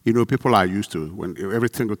You know, people are used to, when every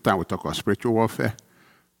single time we talk about spiritual warfare,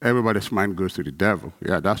 everybody's mind goes to the devil.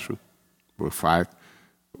 Yeah, that's true. We fight.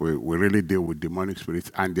 We really deal with demonic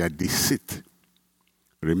spirits and their deceit.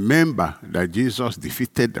 Remember that Jesus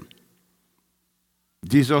defeated them.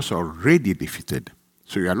 Jesus already defeated them.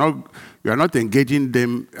 So you are not engaging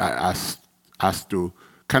them as to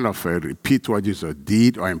kind of repeat what Jesus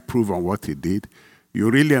did or improve on what he did.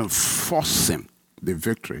 You're really enforcing the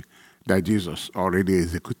victory that Jesus already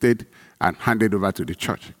executed and handed over to the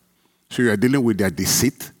church. So you are dealing with their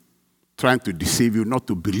deceit, trying to deceive you not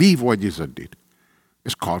to believe what Jesus did.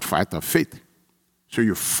 It's called fight of faith. So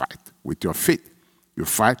you fight with your faith. You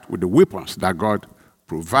fight with the weapons that God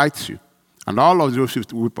provides you. And all of those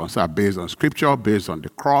weapons are based on Scripture, based on the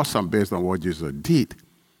cross, and based on what Jesus did.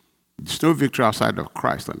 There's no victory outside of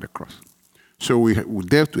Christ on the cross. So we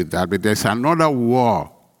dealt with that, but there's another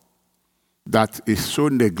war that is so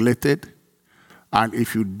neglected. And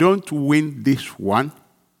if you don't win this one,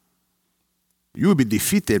 you'll be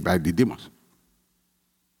defeated by the demons.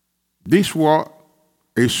 This war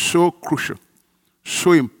is so crucial,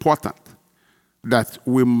 so important, that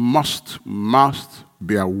we must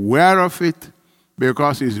be aware of it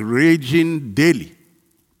because it's raging daily.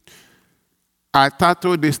 I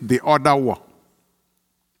titled this The Other War.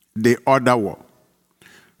 The Other War.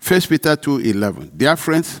 1 Peter 2:11. Dear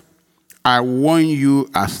friends, I warn you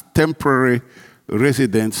as temporary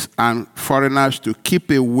residents and foreigners to keep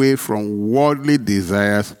away from worldly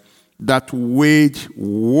desires that wage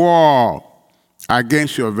war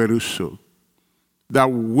against your very soul. That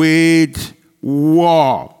wage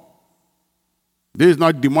war. This is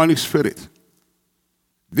not demonic spirit.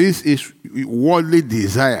 This is worldly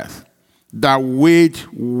desires that wage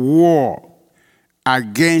war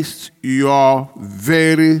against your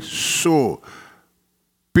very soul.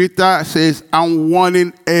 Peter says, I'm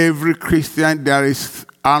warning every Christian there is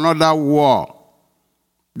another war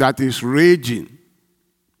that is raging.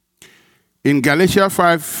 In Galatians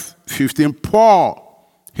 5:15,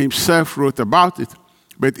 Paul himself wrote about it.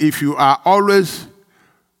 But if you are always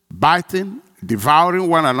biting, devouring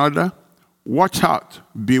one another, watch out.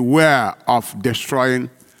 Beware of destroying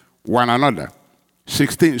one another.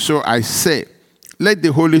 16, so I say, let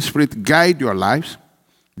the Holy Spirit guide your lives.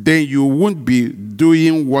 Then you won't be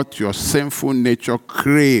doing what your sinful nature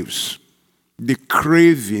craves. The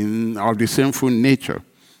craving of the sinful nature.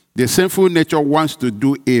 The sinful nature wants to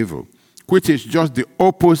do evil, which is just the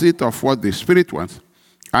opposite of what the Spirit wants.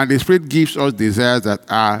 And the Spirit gives us desires that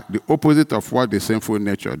are the opposite of what the sinful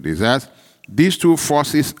nature desires. These two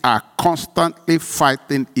forces are constantly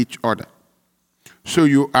fighting each other. So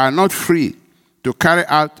you are not free to carry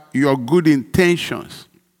out your good intentions.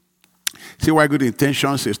 See why good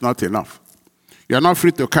intentions is not enough. You are not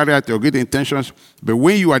free to carry out your good intentions, but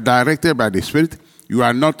when you are directed by the Spirit, you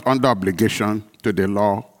are not under obligation to the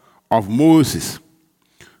law of Moses.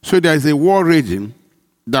 So there is a war raging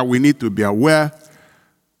that we need to be aware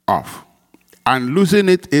of. And losing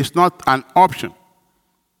it is not an option.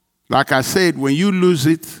 Like I said, when you lose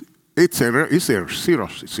it, it's a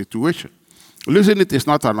serious situation. Losing it is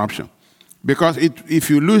not an option. Because if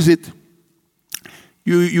you lose it,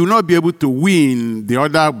 you will not be able to win the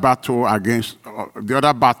other battle against, the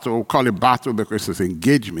other battle, call it battle because it's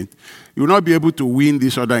engagement. You will not be able to win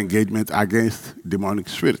this other engagement against demonic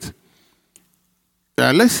spirits.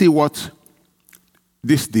 Let's see what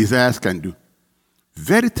these desires can do.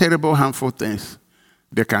 Very terrible, harmful things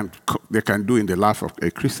they can do in the life of a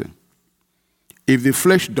Christian. If the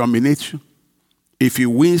flesh dominates you, if it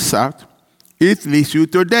wins out, it leads you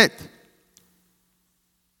to death.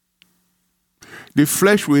 The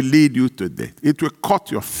flesh will lead you to death. It will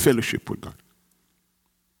cut your fellowship with God.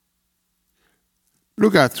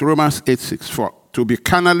 Look at Romans 8:6. For to be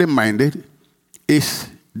carnally minded is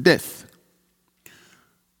death.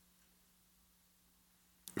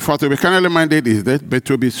 For to be carnally minded is death, but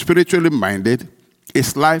to be spiritually minded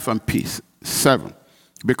is life and peace. 7.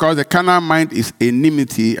 Because the carnal mind is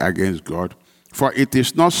enmity against God, for it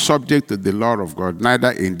is not subject to the law of God,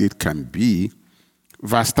 neither indeed can be.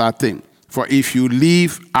 Verse 13. For if you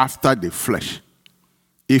live after the flesh,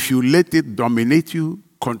 if you let it dominate you,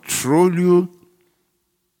 control you,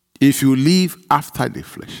 if you live after the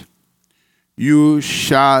flesh, you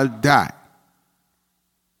shall die.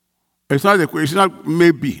 It's not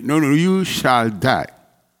maybe. No, you shall die.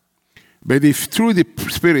 But if through the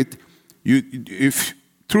Spirit, if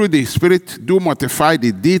through the Spirit do mortify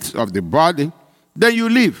the deeds of the body, then you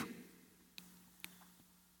live.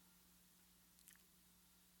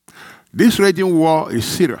 This raging war is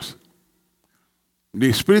serious.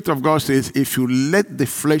 The Spirit of God says, if you let the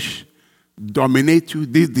flesh dominate you,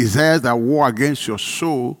 these desires that war against your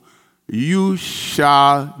soul, you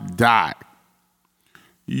shall die.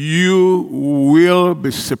 You will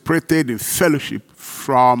be separated in fellowship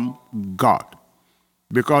from God,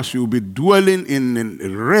 because you'll be dwelling in a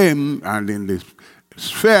realm and in the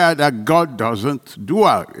sphere that God doesn't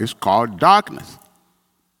dwell. It's called darkness.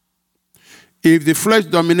 If the flesh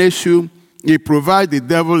dominates you, it provides the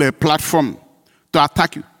devil a platform to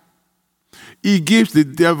attack you. It gives the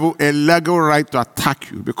devil a legal right to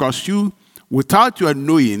attack you, because you, without your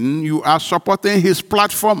knowing, you are supporting his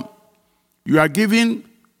platform. You are giving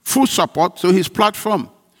full support to his platform.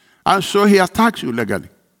 And so he attacks you legally.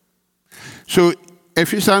 So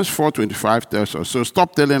Ephesians 4:25 tells us, so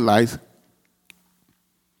stop telling lies.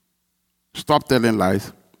 Stop telling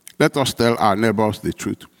lies. Let us tell our neighbors the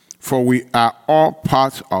truth. For we are all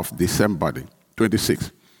parts of the same body.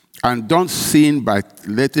 26. And don't sin by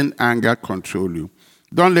letting anger control you.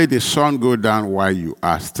 Don't let the sun go down while you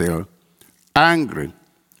are still angry.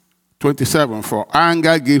 27. For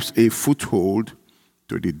anger gives a foothold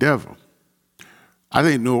to the devil. I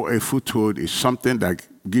think a foothold is something that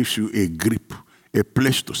gives you a grip, a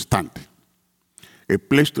place to stand. A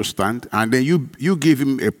place to stand, and then you give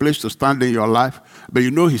him a place to stand in your life, but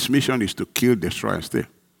his mission is to kill, destroy, and steal.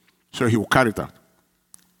 So he will carry it out.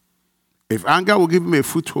 If anger will give him a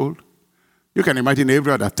foothold, you can imagine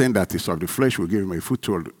every other thing that is of the flesh will give him a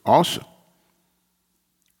foothold also.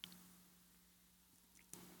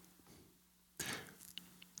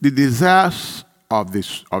 The desires of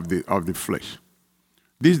the flesh,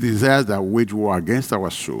 these desires that wage war against our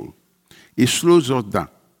soul, it slows us down.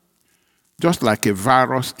 Just like a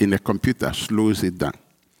virus in a computer slows it down.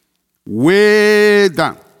 Way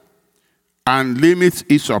down. And limits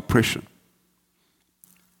its operation.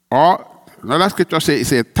 Or, another scripture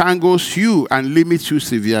says, it tangles you and limits you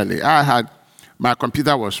severely. My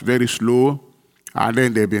computer was very slow, and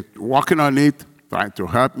then they've been working on it, trying to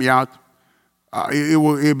help me out. It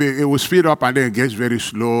will speed up, and then it gets very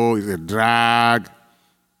slow. It's a drag.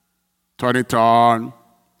 Turn it on.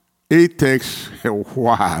 It takes a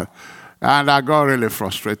while. And I got really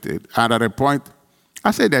frustrated. And at a point,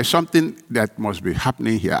 I said, there's something that must be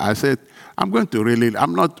happening here. I said, I'm not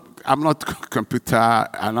computer,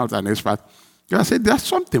 I'm not an expert. I said, there's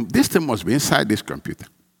something, this thing must be inside this computer.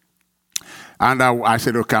 And I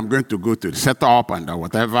said, okay, I'm going to go to the setup and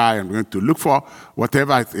whatever, I'm going to look for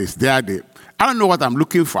whatever is there. I don't know what I'm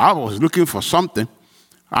looking for. I was looking for something.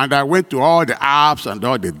 And I went to all the apps and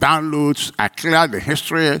all the downloads. I cleared the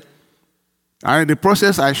history. And in the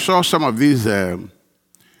process, I saw some of these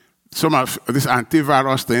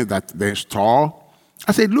antivirus things that they install.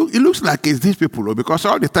 I said, look, it looks like it's these people, because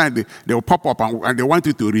all the time they will pop up and they want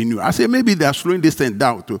you to renew. I said, maybe they're slowing this thing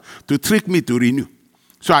down to trick me to renew.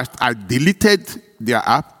 So I deleted their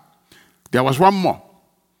app. There was one more.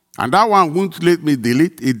 And that one wouldn't let me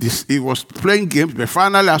delete. It was playing games, but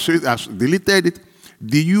finally I deleted it.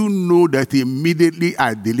 Do you know that immediately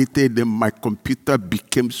I deleted them, my computer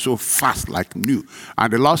became so fast like new?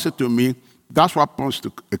 And the Lord said to me, that's what happens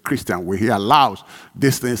to a Christian when he allows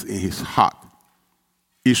these things in his heart.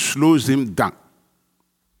 It slows him down.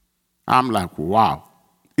 I'm like, wow.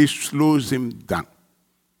 It slows him down.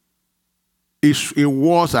 It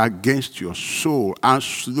wars against your soul and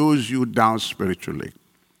slows you down spiritually.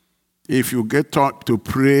 If you get taught to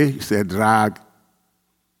pray, it's a drag.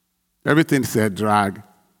 Everything's a drag.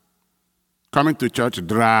 Coming to church,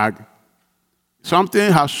 drag.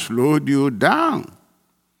 Something has slowed you down.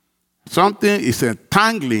 Something is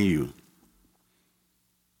entangling you.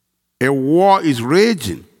 A war is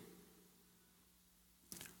raging.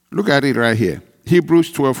 Look at it right here.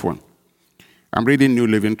 Hebrews 12:1. I'm reading New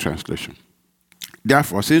Living Translation.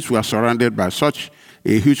 Therefore, since we are surrounded by such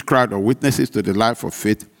a huge crowd of witnesses to the life of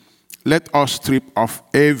faith, let us strip off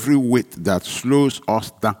every weight that slows us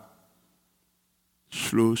down.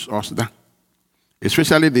 Slows us down.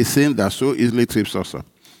 Especially the sin that so easily trips us up.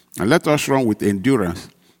 And let us run with endurance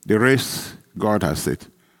the race God has set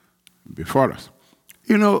before us.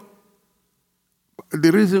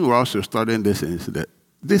 The reason we're also studying this is that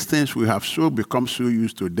these things we have become so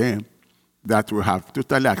used to them that we have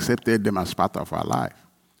totally accepted them as part of our life.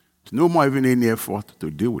 There's no more even any effort to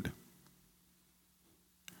deal with them.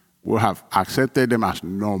 We have accepted them as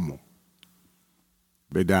normal,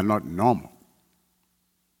 but they are not normal.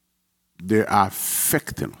 They are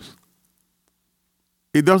affecting us.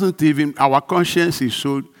 It doesn't even, our conscience is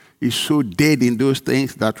so dead in those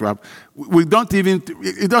things that we don't even,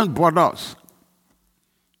 it doesn't bother us.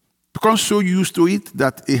 Become so used to it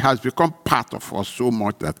that it has become part of us so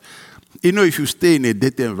much that You know, if you stay in a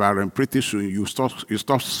dirty environment, pretty soon you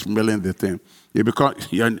start smelling the thing.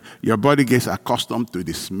 Your body gets accustomed to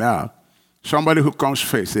the smell. Somebody who comes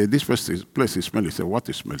first says, this place is smelly. Say, what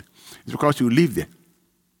is smelly? It's because you live there.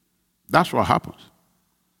 That's what happens.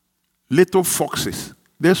 Little foxes,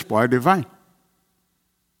 they spoil the vine.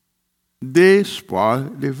 They spoil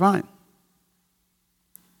the vine.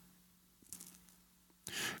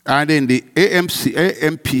 And then the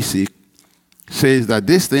AMPC says that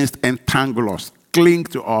these things entangle us, cling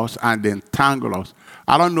to us, and entangle us.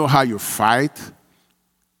 I don't know how you fight,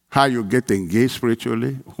 how you get engaged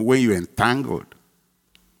spiritually when you're entangled.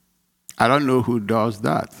 I don't know who does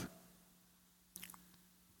that.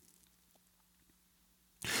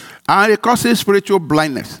 And it causes spiritual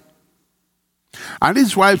blindness. And this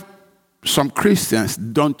is why some Christians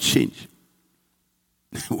don't change.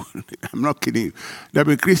 I'm not kidding you. There have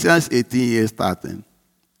been Christians 18 years starting.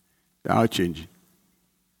 They're not changing.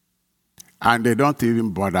 And they don't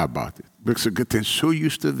even bother about it. Because they're getting so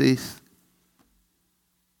used to this.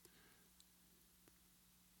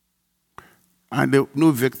 And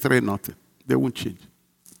no victory, nothing. They won't change.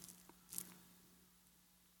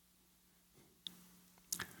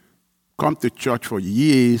 Come to church for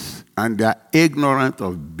years and they are ignorant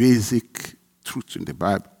of basic truths in the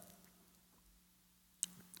Bible.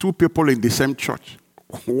 Two people in the same church.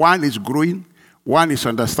 One is growing, one is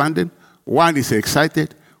understanding, one is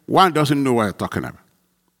excited, one doesn't know what you're talking about.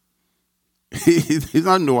 He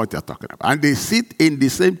doesn't know what you're talking about. And they sit in the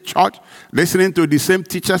same church, listening to the same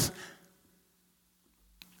teachers.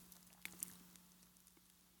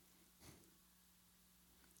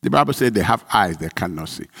 The Bible says they have eyes they cannot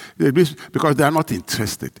see. Because they are not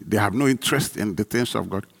interested. They have no interest in the things of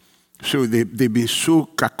God. So they've been so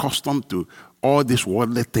accustomed to all these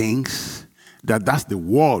worldly things that's the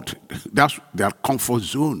world. That's their comfort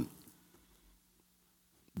zone.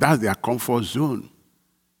 That's their comfort zone.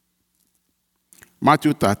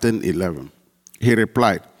 Matthew 13:11. He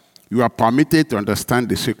replied, "You are permitted to understand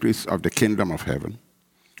the secrets of the kingdom of heaven,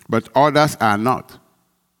 but others are not."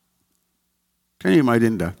 Can you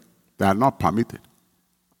imagine that? They are not permitted.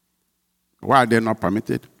 Why are they not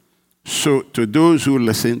permitted? So to those who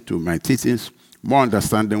listen to my teachings, more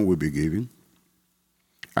understanding will be given,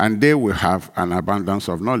 and they will have an abundance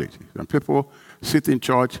of knowledge. And people sit in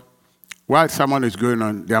church, while someone is going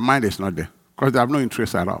on, their mind is not there, because they have no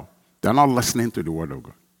interest at all. They're not listening to the word of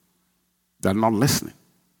God. They're not listening.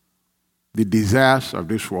 The desires of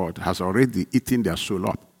this world has already eaten their soul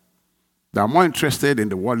up. They are more interested in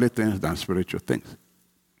the worldly things than spiritual things.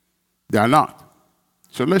 They are not.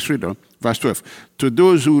 So let's read on. Verse 12. To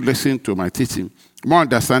those who listen to my teaching, more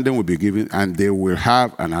understanding will be given, and they will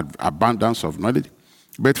have an abundance of knowledge.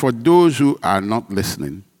 But for those who are not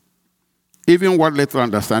listening, even what little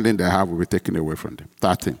understanding they have will be taken away from them.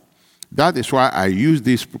 13. That is why I use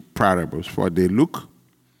these parables, for they look,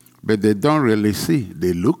 but they don't really see.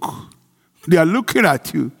 They look. They are looking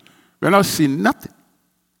at you. They're not seeing nothing.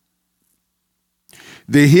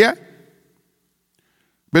 They hear,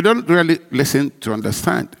 but don't really listen to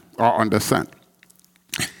understand or understand.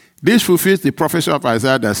 This fulfills the prophecy of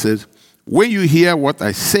Isaiah that says, when you hear what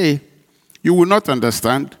I say, you will not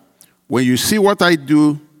understand. When you see what I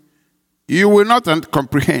do, you will not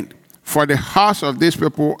comprehend. For the hearts of these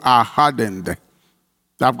people are hardened.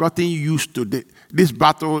 They have gotten used to this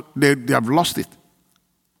battle. They have lost it.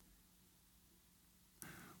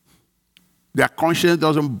 Their conscience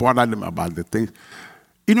doesn't bother them about the things.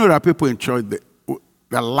 You know, there are people in church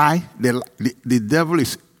that lie. The devil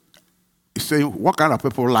is saying, what kind of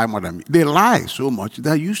people lie more than me? They lie so much,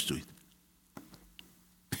 they're used to it.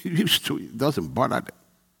 Used to it. It doesn't bother them.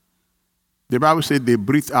 The Bible says they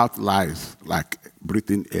breathe out lies like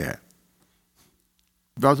breathing air.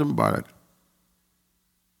 It doesn't bother them.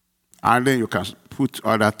 And then you can put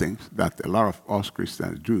other things that a lot of us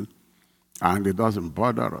Christians do, and it doesn't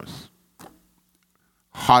bother us.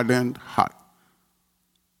 Hardened heart.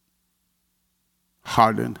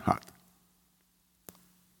 Hardened heart.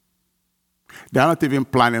 They are not even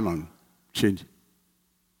planning on changing.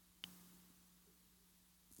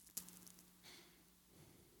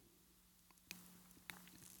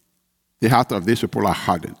 The heart of these people are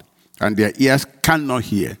hardened, and their ears cannot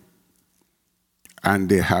hear, and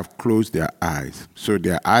they have closed their eyes. So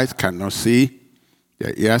their eyes cannot see,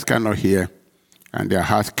 their ears cannot hear, and their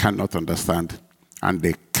hearts cannot understand, and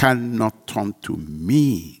they cannot turn to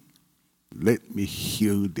me. Let me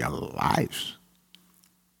heal their lives.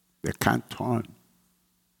 They can't turn.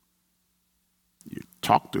 You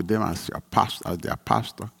talk to them as your pastor, as their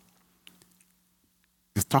pastor.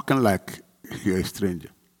 It's talking like you're a stranger.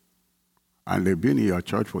 And they've been in your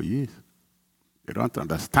church for years. They don't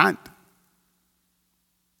understand.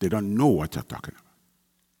 They don't know what you're talking about.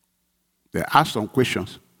 They ask some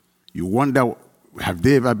questions. You wonder, have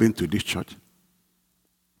they ever been to this church?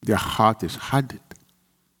 Their heart is hardened.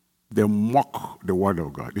 They mock the word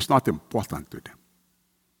of God. It's not important to them.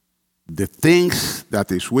 The things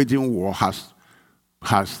that is waging war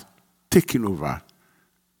has taken over.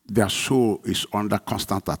 Their soul is under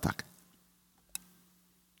constant attack.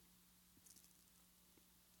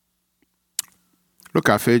 Look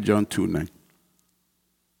at 1 John 2:9.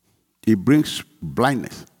 It brings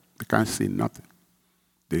blindness. They can't see nothing.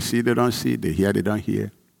 They see, they don't see. They hear, they don't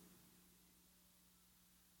hear.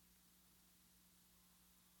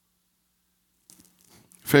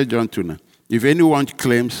 First John 2:9. If anyone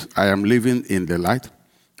claims I am living in the light,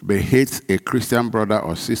 but hates a Christian brother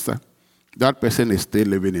or sister, that person is still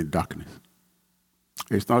living in darkness.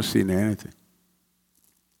 He's not seeing anything.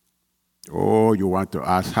 Oh, you want to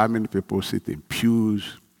ask how many people sit in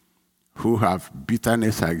pews who have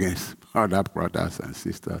bitterness against other brothers and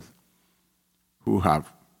sisters, who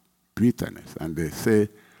have bitterness, and they say,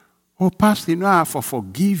 oh, Pastor, I'm for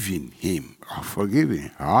forgiving him or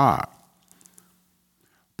forgiving her.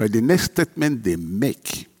 But the next statement they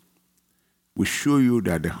make will show you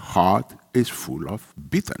that the heart is full of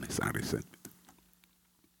bitterness and resentment.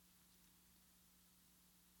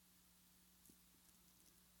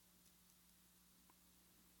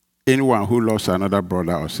 Anyone who loves another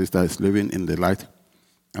brother or sister is living in the light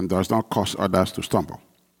and does not cause others to stumble.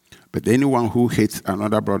 But anyone who hates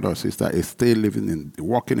another brother or sister is still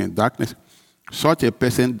walking in darkness. Such a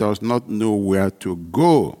person does not know where to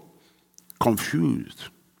go, confused.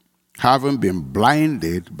 Having been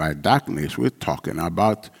blinded by darkness, we're talking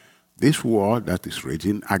about this war that is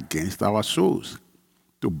raging against our souls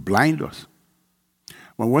to blind us.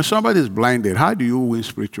 When somebody is blinded, how do you win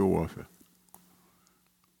spiritual warfare?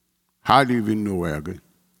 How do you even know where you're going?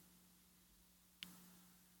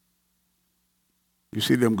 You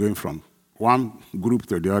see them going from one group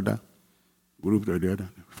to the other,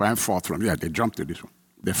 find fault from here, they jump to this one.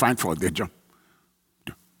 They find fault, they jump.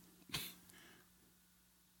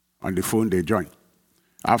 On the phone, they join.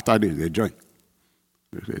 After this, they join.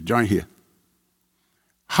 They join here.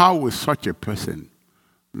 How will such a person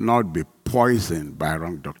not be poisoned by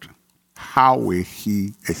wrong doctrine? How will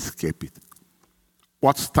he escape it?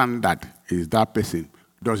 What standard is that person,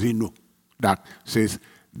 does he know, that says,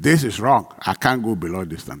 this is wrong, I can't go below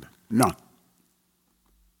this standard? None.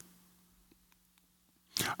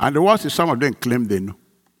 And the worst is some of them claim they know,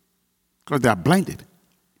 because they are blinded.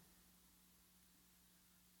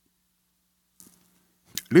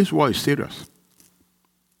 This war is serious.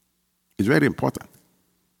 It's very important.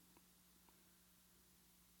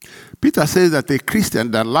 Peter says that a Christian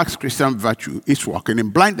that lacks Christian virtue is walking in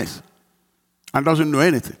blindness and doesn't know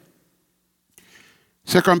anything.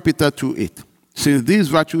 2 Peter 2:8. Since these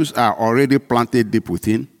virtues are already planted deep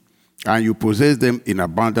within, and you possess them in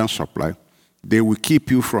abundant supply, they will keep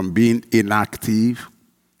you from being inactive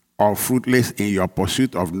or fruitless in your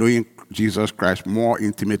pursuit of knowing Jesus Christ more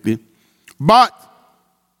intimately. But,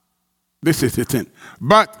 this is the thing,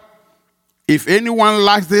 but if anyone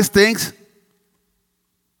lacks these things,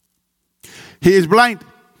 he is blind.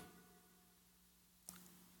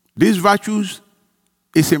 These virtues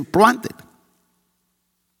is implanted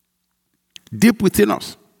deep within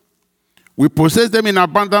us. We possess them in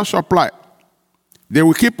abundant supply. They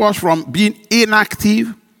will keep us from being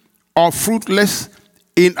inactive or fruitless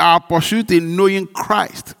in our pursuit in knowing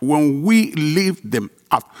Christ. When we live them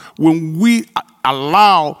out, when we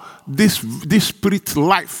allow this spirit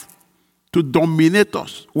life to dominate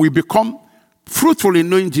us, we become fruitful in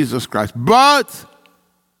knowing Jesus Christ. But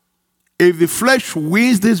if the flesh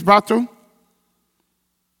wins this battle,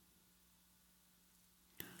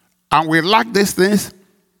 and we lack these things,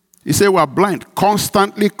 he said we are blind,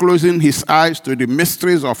 constantly closing his eyes to the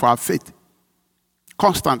mysteries of our faith.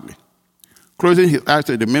 Constantly closing his eyes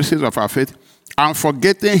to the mysteries of our faith and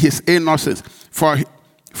forgetting his innocence.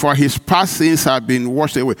 For his past sins have been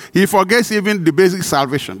washed away. He forgets even the basic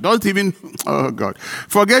salvation. Don't even, oh God,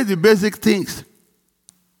 forget the basic things.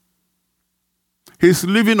 He's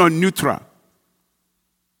living on neutral,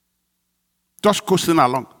 just coasting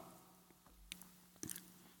along.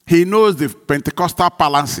 He knows the Pentecostal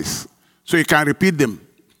balances, so he can repeat them.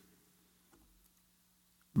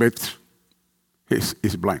 But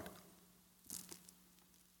he's blind.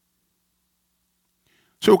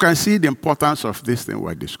 So we can see the importance of this thing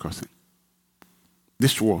we're discussing.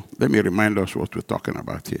 This war. Let me remind us what we're talking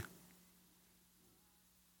about here.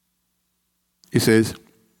 He says,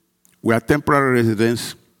 we are temporary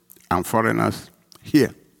residents and foreigners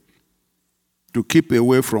here. to keep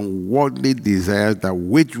away from worldly desires that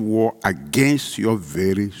wage war against your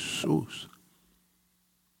very souls.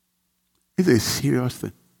 It's a serious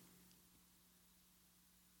thing.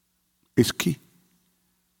 It's key.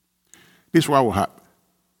 This is what will happen.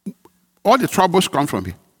 All the troubles come from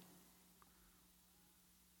here.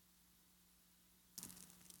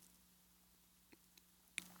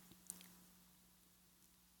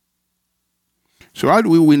 So how do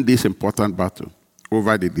we win this important battle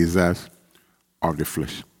over the desires of the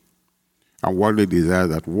flesh and worldly desires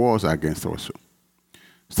that wars against our soul?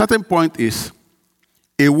 Starting point is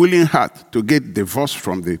a willing heart to get divorced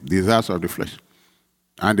from the desires of the flesh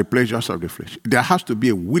and the pleasures of the flesh. There has to be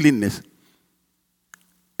a willingness,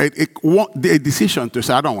 a decision to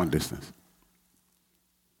say, I don't want this thing.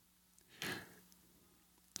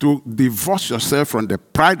 To divorce yourself from the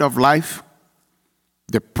pride of life,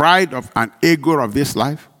 the pride of an ego of this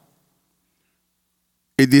life,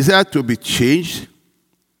 a desire to be changed,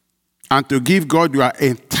 and to give God your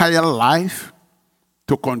entire life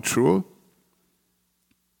to control.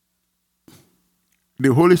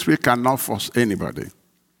 The Holy Spirit cannot force anybody.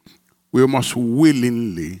 We must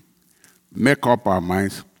willingly make up our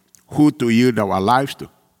minds who to yield our lives to.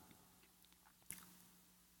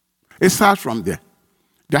 It starts from there.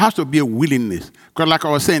 There has to be a willingness. Because like I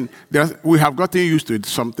was saying, we have gotten used to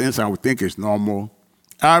some things and we think it's normal.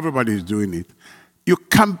 Everybody is doing it. You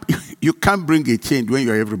can't bring a change when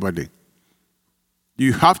you're everybody.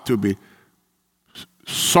 You have to be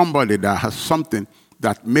somebody that has something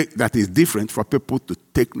that is different for people to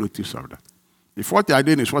take notice of that. If what they are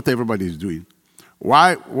doing is what everybody is doing,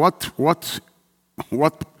 why? What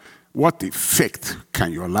effect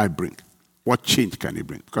can your life bring? What change can it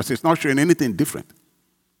bring? Because it's not showing anything different.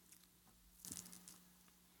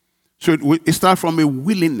 So it starts from a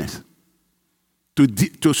willingness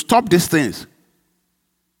to stop these things.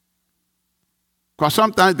 Because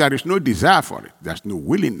sometimes there is no desire for it. There's no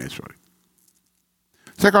willingness for it.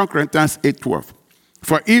 2 Corinthians 8:12.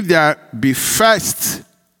 For if there be first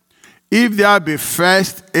a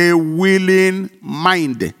willing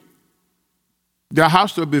mind, there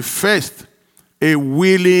has to be first a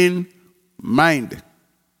willing mind.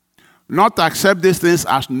 Not accept these things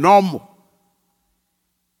as normal.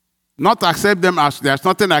 Not accept them as there's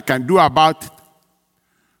nothing I can do about it.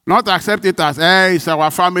 Not accept it as, hey, it's our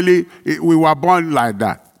family, we were born like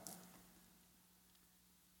that.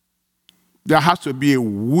 There has to be a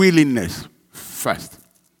willingness first.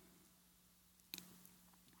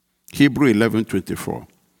 Hebrews 11:24.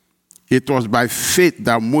 It was by faith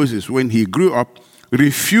that Moses, when he grew up,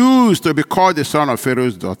 refused to be called the son of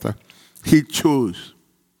Pharaoh's daughter. He chose.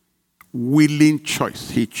 Willing choice.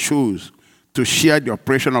 He chose to share the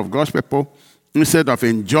oppression of God's people instead of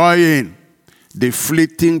enjoying the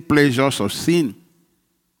fleeting pleasures of sin.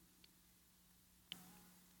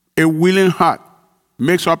 A willing heart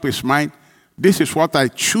makes up his mind, this is what I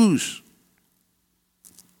choose.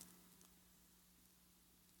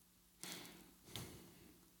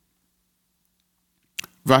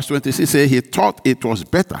 Verse 26 says, he thought it was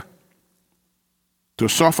better to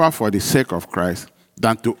suffer for the sake of Christ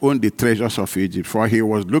than to own the treasures of Egypt, for he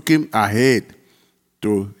was looking ahead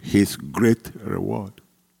to his great reward.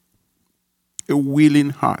 A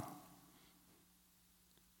willing heart.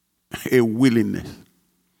 A willingness.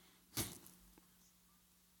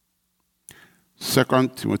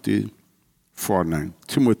 2 Timothy 4:9.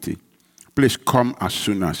 Timothy, please come as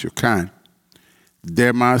soon as you can.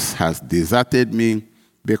 Demas has deserted me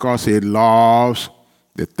because he loves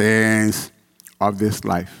the things of this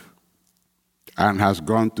life and has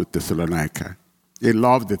gone to Thessalonica. He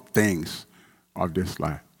loves the things of this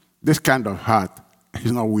life. This kind of heart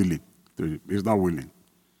is not willing. He's not willing.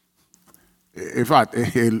 In fact,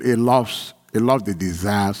 he loves the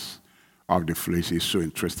desires of the flesh. He's so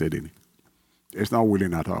interested in it. He's not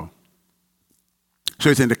willing at all.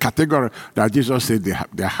 So it's in the category that Jesus said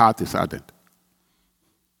their heart is ardent.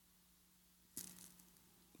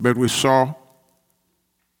 But we saw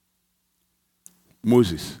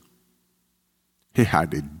Moses. He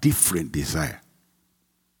had a different desire.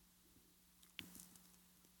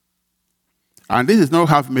 And this is no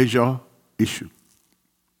half-measure issue.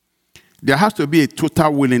 There has to be a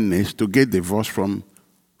total willingness to get divorced from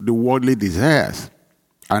the worldly desires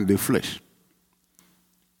and the flesh.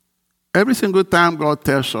 Every single time God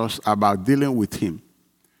tells us about dealing with him,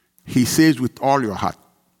 he says with all your heart.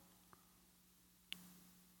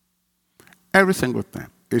 Every single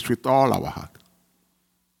time. It's with all our heart.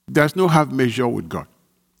 There's no half measure with God.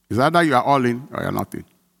 It's either you are all in or you're not in.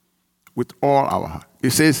 With all our heart. He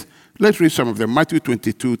says, Let's read some of them. Matthew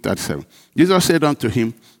 22:37. Jesus said unto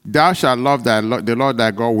him, thou shalt love the Lord thy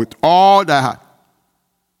God with all thy heart.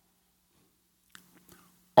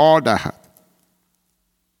 All thy heart.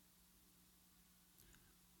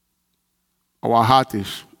 Our heart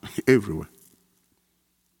is everywhere.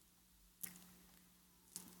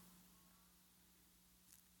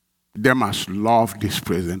 They must love this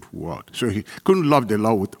present world. So he couldn't love the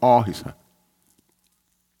Lord with all his heart.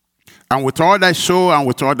 And with all thy soul and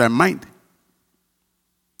with all thy mind.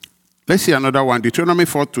 Let's see another one. Deuteronomy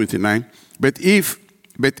 4:29. But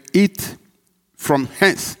eat from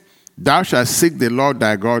hence, thou shalt seek the Lord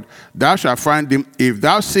thy God, thou shalt find him, if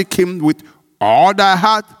thou seek him with all thy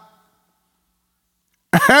heart.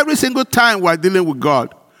 Every single time we're dealing with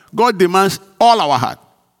God, God demands all our heart.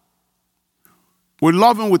 We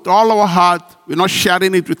love him with all our heart. We're not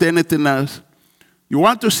sharing it with anything else. You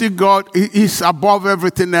want to see God, he's above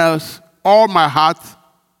everything else. All my heart.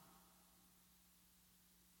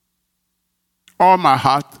 All my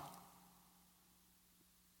heart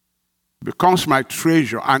becomes my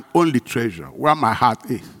treasure and only treasure, where my heart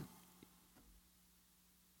is.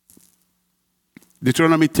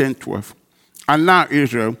 Deuteronomy 10:12. And now,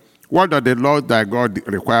 Israel, what does the Lord thy God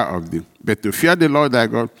require of thee? But to fear the Lord thy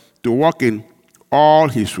God, to walk in all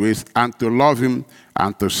his ways, and to love him,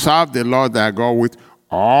 and to serve the Lord thy God with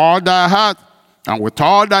all thy heart, and with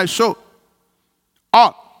all thy soul.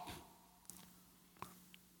 All.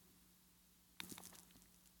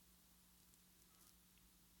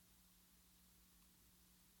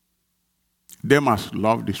 They must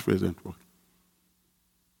love this present world.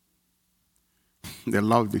 They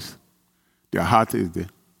love this. Their heart is there.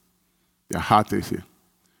 Their heart is here.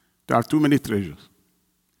 There are too many treasures.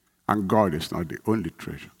 And God is not the only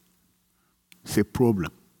treasure. It's a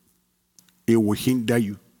problem. It will hinder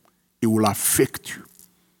you. It will affect you.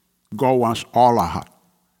 God wants all our heart.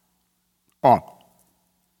 All.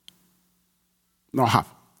 Not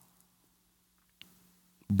half.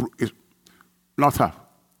 Not half.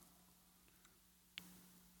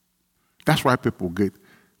 That's why people get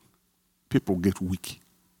weak.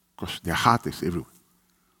 Because their heart is everywhere.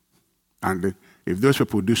 And if those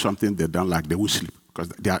people do something they don't like, they will sleep. Because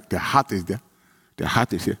their heart is there. Their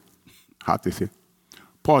heart is here. Heart is here.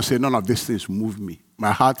 Paul said, none of these things move me.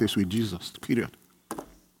 My heart is with Jesus, period.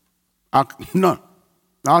 None.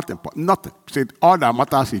 Nothing. He said, all that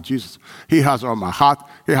matters is Jesus. He has all my heart.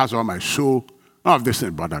 He has all my soul. None of these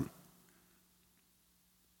things bother me.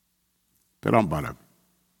 They don't bother me.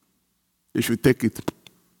 You should take it.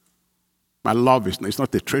 My love it's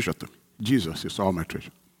not a treasure to me. Jesus is all my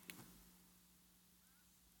treasure.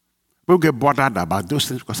 We'll get bothered about those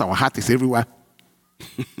things because our heart is everywhere.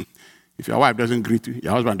 If your wife doesn't greet you,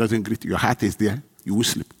 your husband doesn't greet you, your heart is there, you will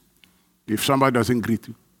sleep. If somebody doesn't greet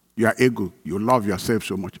you, your ego, you love yourself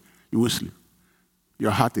so much, you will sleep.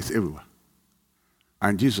 Your heart is everywhere.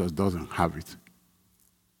 And Jesus doesn't have it.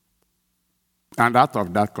 And out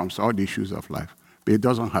of that comes all the issues of life. But he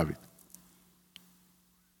doesn't have it.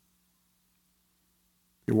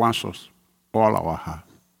 He wants us, all our heart,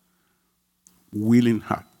 willing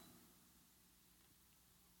heart,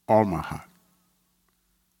 all my heart.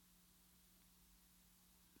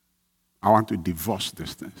 I want to divorce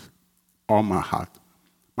these things. All my heart.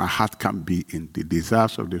 My heart can be in the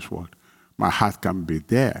desires of this world. My heart can be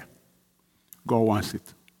there. God wants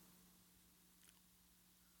it.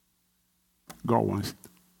 God wants it.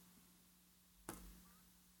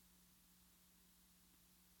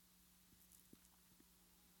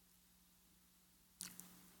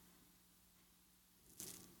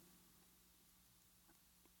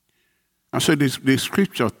 And so the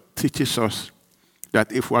scripture teaches us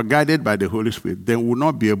that if we're guided by the Holy Spirit, then we'll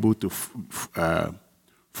not be able to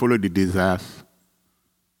follow the desires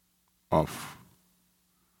of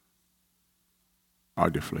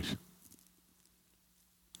the flesh.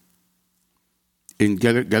 In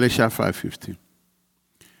Galatians 5:15.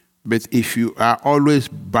 But if you are always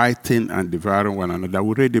biting and devouring one another,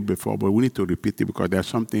 we read it before, but we need to repeat it because there's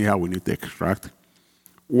something here we need to extract.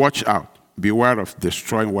 Watch out. Beware of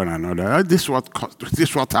destroying one another. This is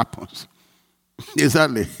what happens.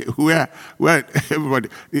 Exactly. Where everybody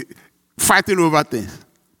fighting over things.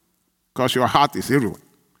 Because your heart is everywhere.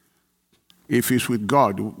 If it's with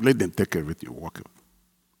God, let them take everything, walk it.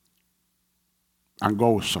 And God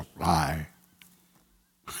will supply.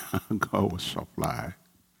 God will supply.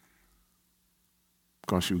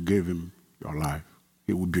 Because you gave him your life.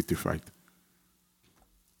 He will beautify it.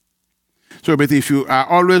 So, but if you are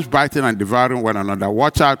always biting and devouring one another,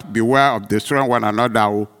 watch out, beware of destroying one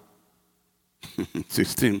another.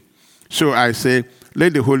 16. So I say,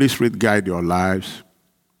 let the Holy Spirit guide your lives.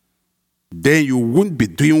 then you wouldn't be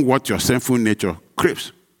doing what your sinful nature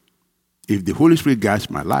craves. If the Holy Spirit guides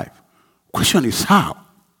my life. Question is how?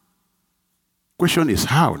 Question is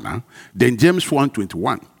how now? Then James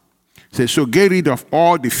 1:21 says, so get rid of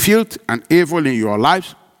all the filth and evil in your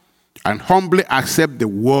lives and humbly accept the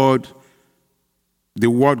word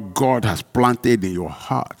God has planted in your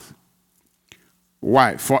heart.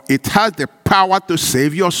 Why? For it has the power to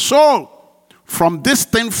save your soul from this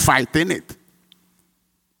thing fighting it.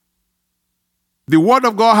 The word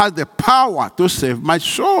of God has the power to save my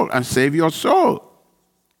soul and save your soul.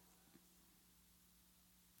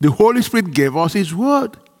 The Holy Spirit gave us his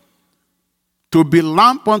word to be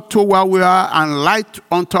lamp unto where we are and light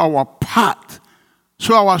unto our path,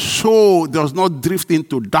 so our soul does not drift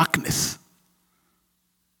into darkness.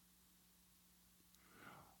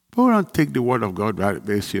 But we don't take the word of God very,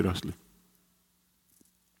 very seriously.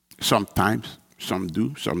 Sometimes, some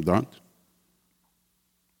do, some don't.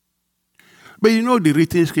 But you know, the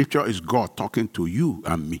written scripture is God talking to you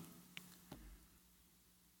and me.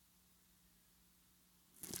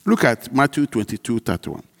 Look at Matthew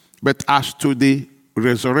 22:31. But as to the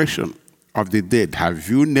resurrection of the dead, have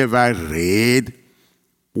you never read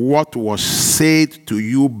what was said to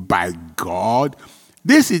you by God?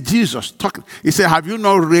 This is Jesus talking. He said, have you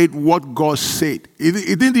not read what God said? He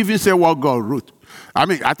didn't even say what God wrote. I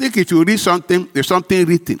mean, I think if you read something, there's something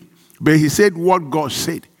written. But he said what God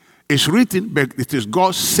said. It's written, but it is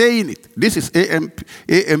God saying it. This is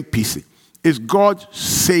AMPC. It's God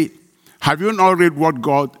saying. Have you not read what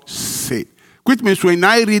God said? Which means when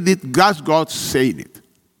I read it, that's God saying it.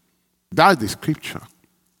 That's the scripture.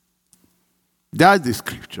 That's the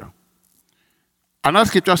scripture. Another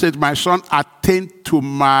scripture says, my son, attend to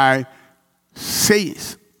my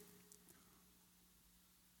sayings.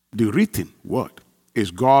 The written word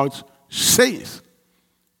is God's sayings.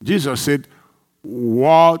 Jesus said,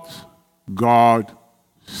 what God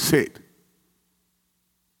said.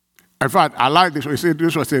 In fact, I like this.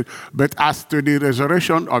 This was said, but as to the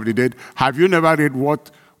resurrection of the dead, have you never read what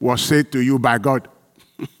was said to you by God?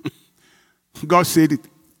 God said it.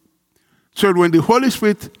 So when the Holy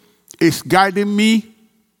Spirit is guiding me,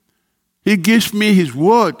 he gives me his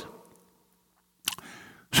word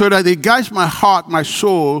so that it guides my heart, my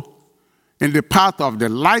soul in the path of the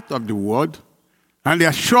light of the word, and it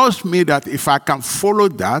assures me that if I can follow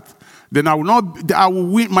that, then I will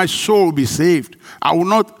win, my soul will be saved. I will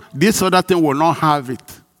not, this other thing will not have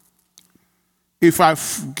it. If I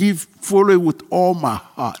follow it with all my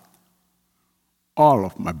heart, all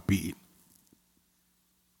of my being.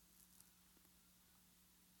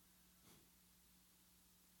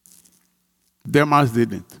 Demas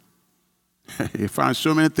didn't. He found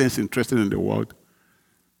so many things interesting in the world.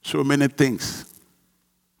 So many things.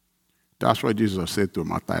 That's what Jesus said to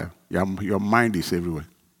Matthew. Your mind is everywhere.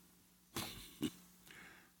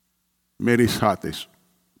 Mary's heart is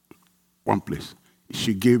one place.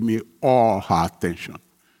 She gave me all her attention.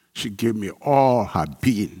 She gave me all her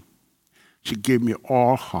being. She gave me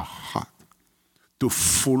all her heart to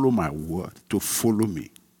follow my word, to follow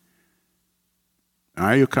me.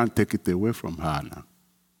 Now you can't take it away from her now.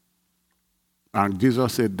 And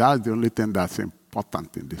Jesus said that's the only thing that's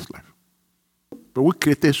important in this life. But we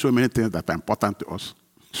created so many things that are important to us.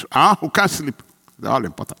 So, who can't sleep? They're all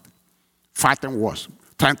important. Fighting wars,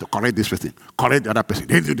 trying to correct this person, correct the other person.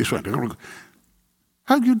 They do this one.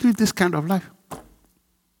 How do you do this kind of life?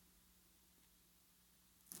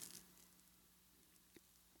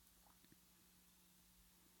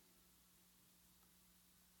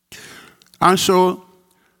 And so,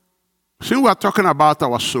 since we are talking about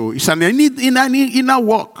our soul, it's an inner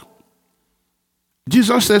work.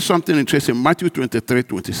 Jesus says something interesting, Matthew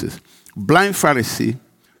 23:26. Blind Pharisee,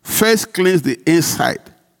 first cleanse the inside.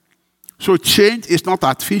 So change is not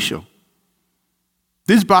artificial.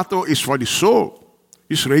 This battle is for the soul.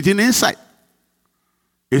 It's raging inside.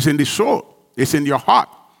 It's in the soul. It's in your heart.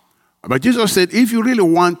 But Jesus said, if you really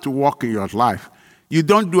want to walk in your life, you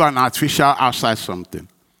don't do an artificial outside something.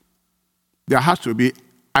 There has to be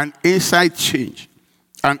an inside change,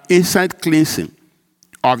 an inside cleansing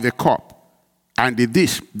of the cup and the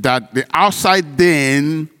dish, that the outside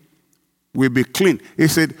then will be clean. He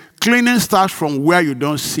said, cleaning starts from where you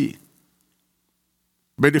don't see.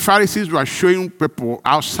 But the Pharisees were showing people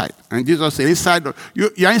outside. And Jesus said,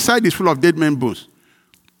 your inside is full of dead men's bones.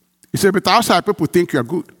 He said, but outside people think you're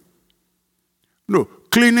good. No,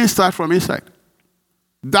 cleaning starts from inside.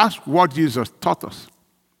 That's what Jesus taught us.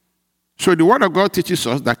 So the word of God teaches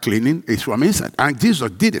us that cleaning is from inside. And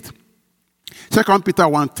Jesus did it. 2 Peter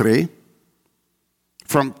 1:3,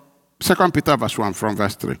 from 2 Peter verse 1, from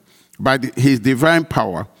verse 3. By his divine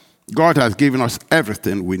power, God has given us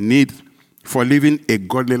everything we need for living a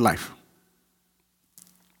godly life.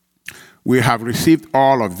 We have received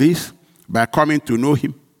all of this by coming to know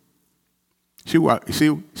him. See what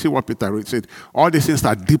Peter said. All these things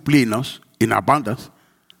are deeply in us, in abundance.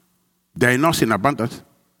 They're in us in abundance.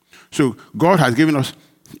 So God has given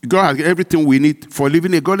everything we need for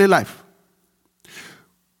living a godly life.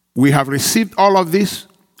 We have received all of this.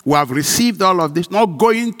 We have received all of this, not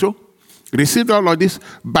going to. Received all of this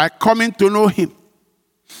by coming to know him.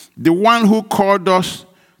 The one who called us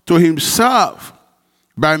to himself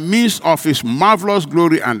by means of his marvelous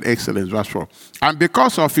glory and excellence. Verse 4. And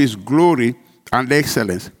because of his glory and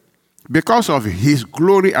excellence, because of his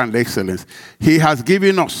glory and excellence, he has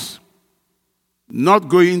given us, not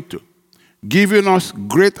going to, given us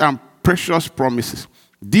great and precious promises.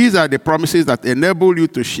 These are the promises that enable you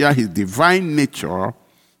to share his divine nature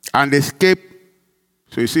and escape.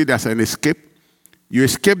 So you see, there's an escape. You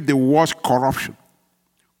escape the world's corruption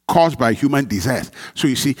caused by human desires. So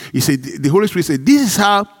you see, he said, the Holy Spirit said, this is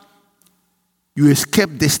how you escape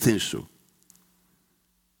these things. So,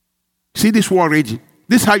 see this war raging.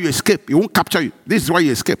 This is how you escape. It won't capture you. This is why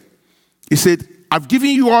you escape. He said, I've given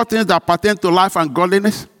you all things that pertain to life and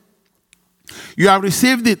godliness. You have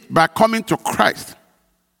received it by coming to Christ.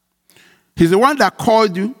 He's the one that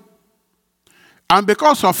called you. And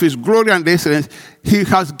because of his glory and excellence, he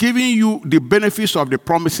has given you the benefits of the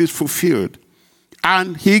promises fulfilled.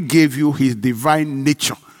 And he gave you his divine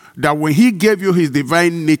nature. That when he gave you his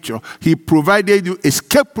divine nature, he provided you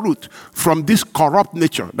escape route from this corrupt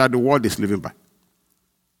nature that the world is living by.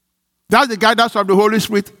 That's the guidance of the Holy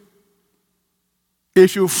Spirit.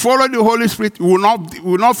 If you follow the Holy Spirit, you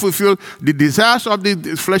will not fulfill the desires of the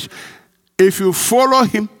flesh. If you follow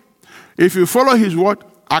him, if you follow his word,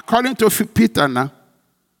 according to Peter now,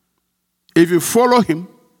 if you follow him,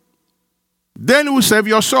 then he will save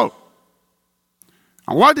your soul.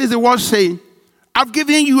 And what is the word saying? I've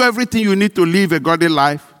given you everything you need to live a godly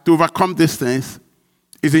life, to overcome these things.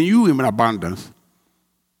 It's in you in abundance.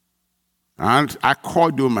 And I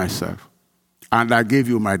called you myself, and I gave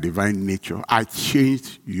you my divine nature. I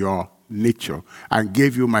changed your nature and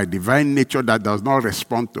gave you my divine nature that does not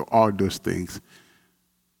respond to all those things.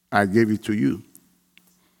 I gave it to you.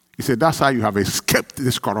 He said, that's how you have escaped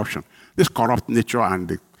this corruption, this corrupt nature and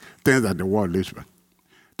the things that the world lives with.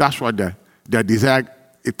 That's what their desire,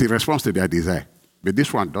 it responds to their desire. But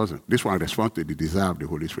this one doesn't. This one responds to the desire of the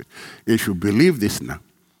Holy Spirit. If you believe this now,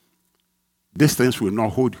 these things will not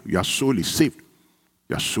hold you. Your soul is saved.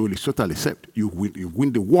 Your soul is totally saved. You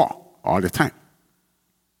win the war all the time.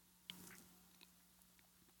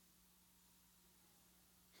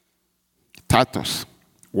 Titus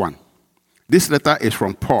 1. This letter is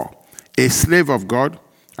from Paul, a slave of God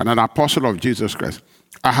and an apostle of Jesus Christ.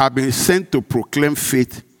 I have been sent to proclaim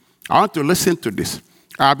faith. I want to listen to this.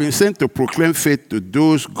 I have been sent to proclaim faith to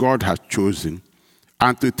those God has chosen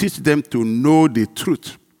and to teach them to know the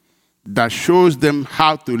truth that shows them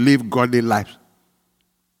how to live godly lives.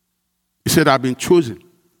 He said, I've been chosen.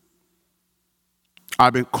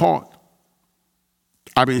 I've been called.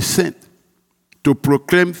 I've been sent to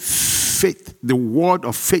proclaim faith, the word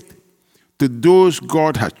of faith, to those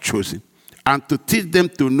God has chosen, and to teach them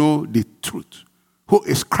to know the truth, who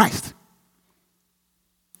is Christ,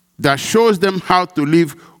 that shows them how to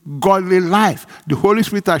live godly life. The Holy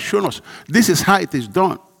Spirit has shown us this is how it is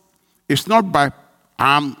done. It's not by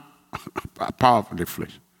power of the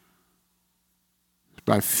flesh. It's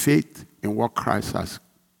by faith in what Christ has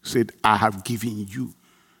said, I have given you.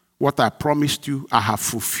 What I promised you, I have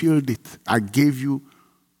fulfilled it. I gave you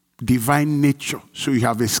divine nature, so you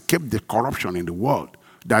have escaped the corruption in the world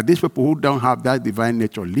that these people who don't have that divine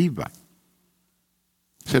nature live by.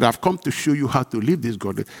 He said, I've come to show you how to live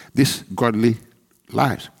this godly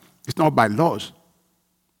lives. It's not by laws.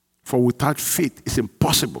 For without faith, it's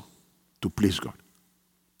impossible to please God.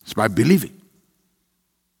 It's by believing.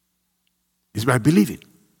 It's by believing.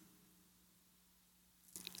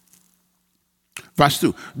 Verse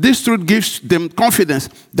 2. This truth gives them confidence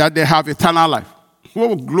that they have eternal life.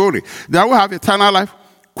 Oh, glory. They will have eternal life,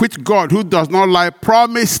 which God, who does not lie,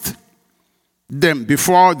 promised them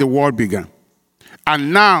before the world began.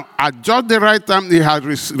 And now, at just the right time, he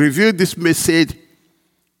has revealed this message,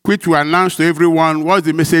 which we announce to everyone. What's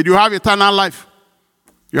the message? You have eternal life.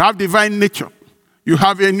 You have divine nature. You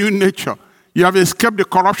have a new nature. You have escaped the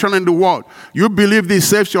corruption in the world. You believe this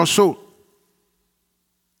saves your soul.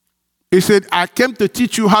 He said, I came to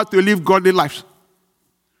teach you how to live godly lives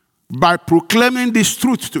by proclaiming this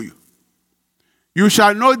truth to you. You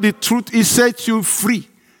shall know the truth, it sets you free.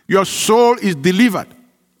 Your soul is delivered.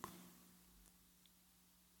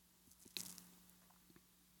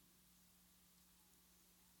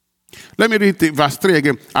 Let me read verse 3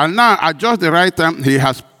 again. And now, at just the right time, he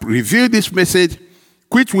has revealed this message,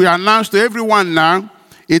 which we announce to everyone now.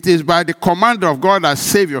 It is by the command of God as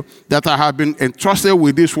Savior that I have been entrusted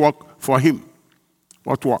with this work for him.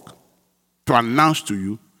 What work? To announce to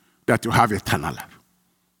you that you have eternal life.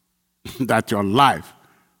 That your life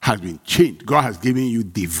has been changed. God has given you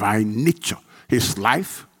divine nature. His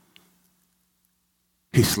life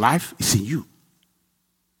is in you.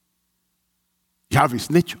 You have his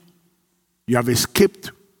nature. You have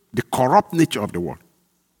escaped the corrupt nature of the world.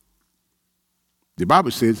 The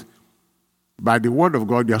Bible says, by the word of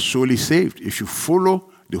God, you are solely saved. If you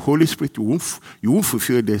follow the Holy Spirit, you won't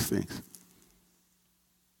fulfill these things.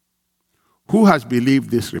 Who has believed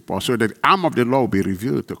this report? So that the arm of the law will be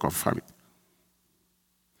revealed to confirm it.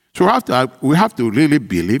 So we have to really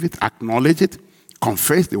believe it, acknowledge it,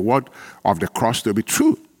 confess the word of the cross to be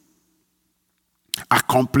true.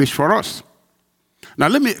 Accomplished for us. Now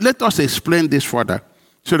let us explain this further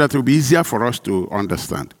so that it will be easier for us to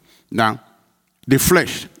understand. Now, the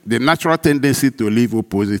flesh, the natural tendency to live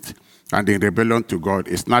opposite and in rebellion to God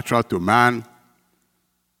is natural to man,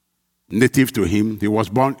 native to him. He was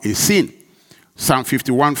born in sin. Psalm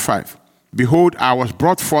 51:5. Behold, I was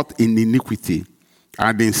brought forth in iniquity,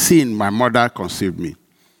 and in sin my mother conceived me.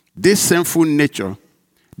 This sinful nature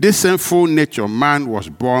man was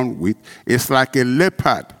born with is like a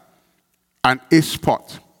leopard and a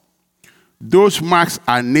spot. Those marks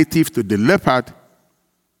are native to the leopard,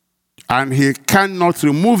 and he cannot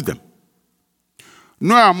remove them.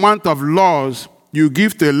 No amount of laws you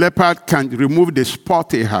give to a leopard can remove the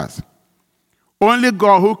spot he has. Only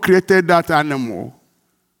God who created that animal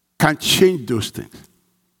can change those things.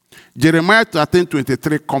 Jeremiah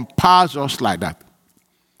 13:23 compares us like that.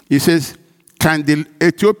 He says, can the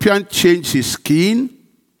Ethiopian change his skin,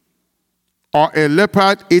 or a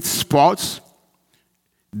leopard eat spots?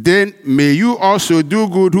 Then may you also do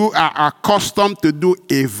good who are accustomed to do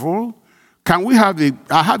evil.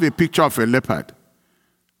 I have a picture of a leopard.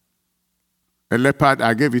 A leopard,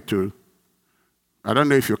 I gave it to. I don't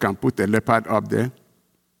know if you can put a leopard up there.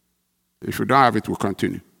 If you don't have it, we'll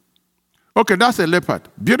continue. Okay, that's a leopard.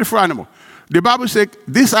 Beautiful animal. The Bible says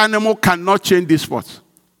this animal cannot change these spots.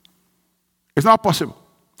 It's not possible.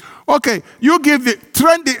 Okay, you go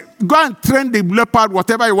and train the leopard,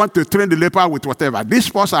 whatever you want to train the leopard with, whatever. These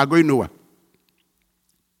spots are going nowhere.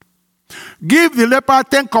 Give the leopard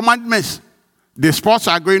 10 commandments. The spots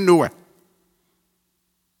are going nowhere.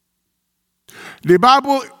 The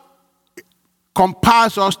Bible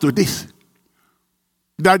compares us to this.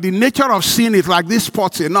 That the nature of sin is like these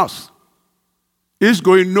spots in us. It's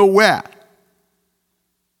going nowhere.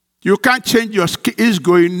 You can't change your skin. It's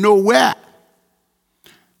going nowhere.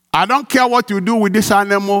 I don't care what you do with this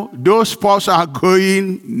animal. Those spots are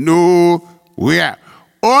going nowhere.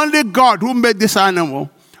 Only God who made this animal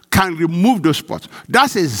can remove those spots.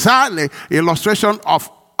 That's exactly an illustration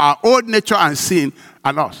of our old nature and sin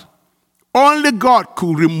and us. Only God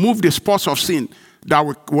could remove the spots of sin that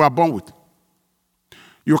we were born with.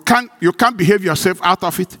 You can't behave yourself out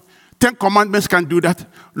of it. 10 commandments can do that.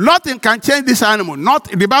 Nothing can change this animal.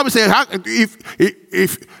 The Bible says,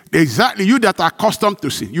 if exactly you that are accustomed to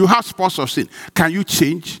sin, you have spots of sin, can you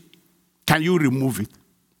change? Can you remove it?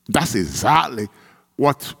 That's exactly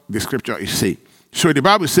what the scripture is saying. So the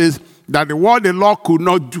Bible says that the word the law could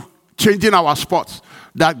not do, changing our spots,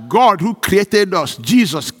 that God who created us,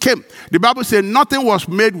 Jesus, came. The Bible says nothing was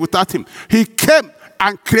made without him. He came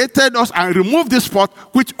and created us and removed this spot,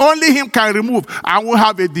 which only him can remove. And we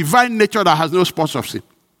have a divine nature that has no spots of sin.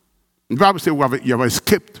 The Bible says you have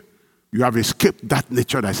escaped. You have escaped that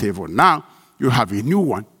nature that's evil. Now you have a new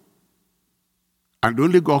one. And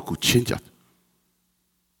only God could change it.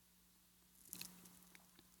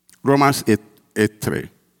 Romans 8:3.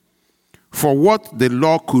 For what the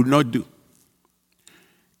law could not do,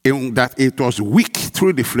 in that it was weak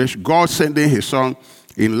through the flesh, God sending his son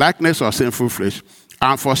in likeness of sinful flesh,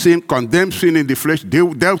 and for sin, condemned sin in the flesh,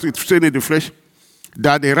 dealt with sin in the flesh,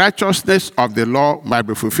 that the righteousness of the law might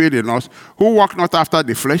be fulfilled in us, who walk not after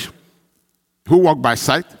the flesh, who walk by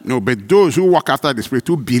sight, no, but those who walk after the Spirit,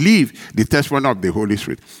 who believe the testimony of the Holy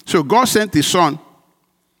Spirit. So God sent his son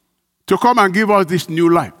to come and give us this new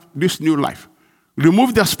life.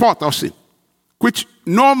 Remove the spot of sin, which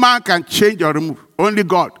no man can change or remove. Only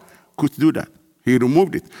God could do that. He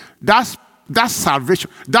removed it. That's salvation.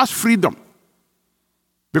 That's freedom.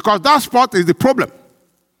 Because that spot is the problem.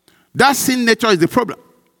 That sin nature is the problem.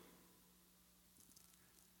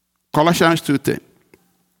 Colossians 2:10.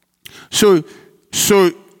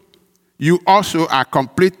 So you also are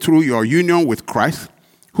complete through your union with Christ,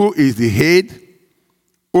 who is the head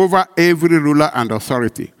over every ruler and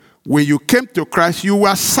authority. When you came to Christ, you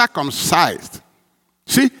were circumcised.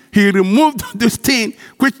 See, he removed this thing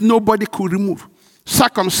which nobody could remove.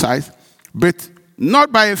 Circumcised, but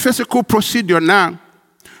not by a physical procedure now.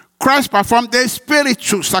 Christ performed a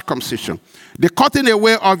spiritual circumcision, the cutting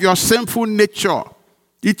away of your sinful nature.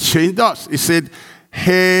 It changed us. He said,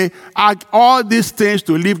 hey, all these things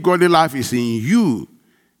to live godly life is in you.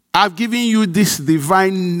 I've given you this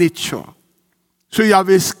divine nature. So you have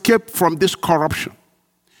escaped from this corruption.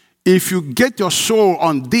 If you get your soul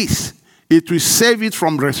on this, it will save it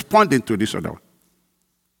from responding to this other one.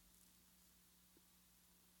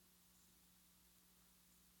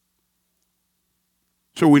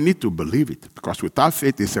 So we need to believe it, because without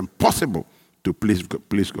faith, it's impossible to please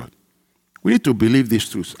God. We need to believe these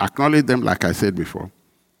truths, acknowledge them like I said before,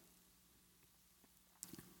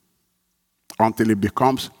 until it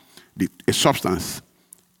becomes a substance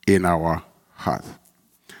in our heart.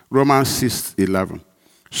 Romans 6:11.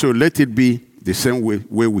 So let it be the same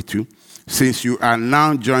way with you. Since you are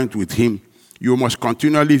now joined with him, you must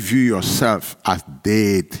continually view yourself as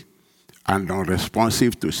dead and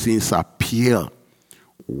unresponsive to sin's appeal,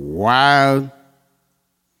 while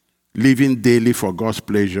living daily for God's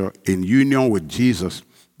pleasure in union with Jesus,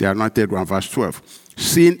 the Anointed One. Verse 12.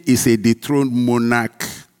 Sin is a dethroned monarch,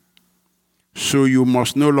 so you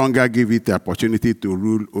must no longer give it the opportunity to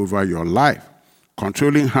rule over your life,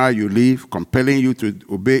 controlling how you live, compelling you to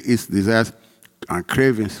obey its desires and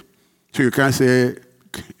cravings. So you can't say,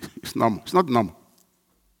 it's normal. It's not normal.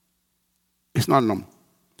 It's not normal.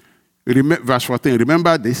 Verse 14,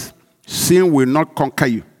 remember this, sin will not conquer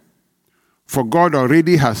you. For God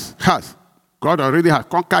already has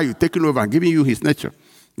conquered you, taken over, and given you his nature.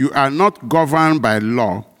 You are not governed by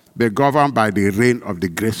law, but governed by the reign of the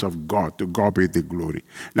grace of God. To God be the glory.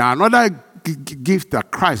 Now, another gift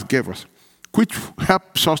that Christ gave us, which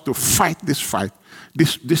helps us to fight,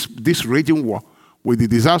 this raging war with the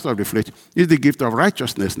desires of the flesh, is the gift of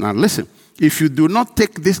righteousness. Now, listen, if you do not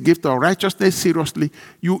take this gift of righteousness seriously,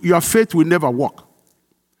 your faith will never work.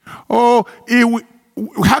 Oh,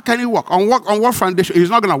 how can it work? On what foundation? It's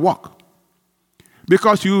not going to work.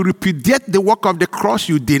 Because you repudiate the work of the cross,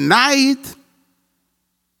 you deny it.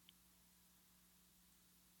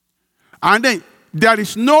 And then there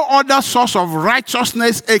is no other source of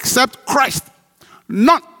righteousness except Christ.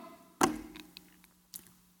 None.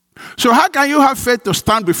 So how can you have faith to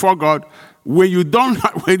stand before God when you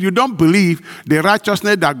don't believe the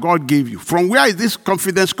righteousness that God gave you? From where is this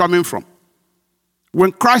confidence coming from?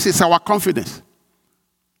 When Christ is our confidence.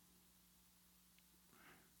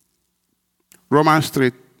 Romans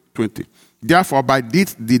 3:20. Therefore, by the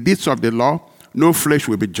deeds of the law, no flesh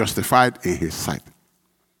will be justified in his sight.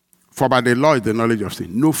 For by the law is the knowledge of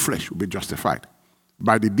sin. No flesh will be justified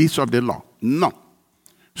by the deeds of the law. None.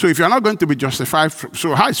 So if you're not going to be justified,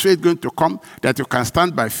 so how is faith going to come that you can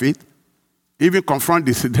stand by faith, even confront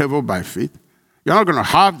the devil by faith? You're not going to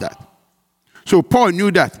have that. So Paul knew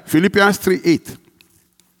that. Philippians 3:8.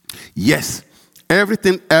 Yes,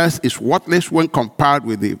 everything else is worthless when compared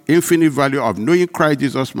with the infinite value of knowing Christ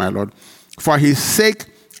Jesus my Lord. For his sake,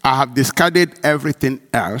 I have discarded everything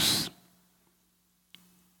else.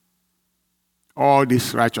 All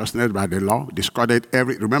this righteousness by the law, discarded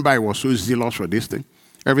remember, I was so zealous for this thing.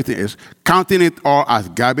 Everything else, counting it all as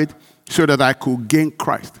garbage so that I could gain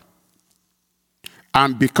Christ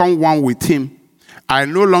and become one with him. I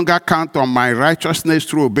no longer count on my righteousness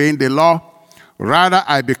through obeying the law. Rather,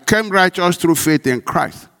 I became righteous through faith in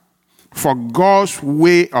Christ. For God's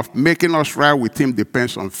way of making us right with him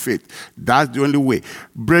depends on faith. That's the only way.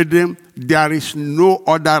 Brethren, there is no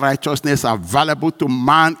other righteousness available to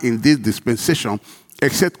man in this dispensation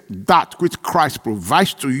except that which Christ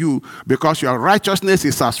provides to you, because your righteousness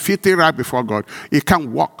is as filthy right before God. It can't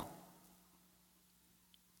work.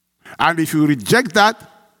 And if you reject that,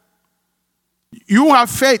 you have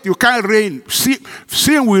faith, you can't reign.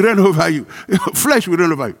 Sin will reign over you. Flesh will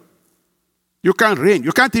reign over you. You can't reign.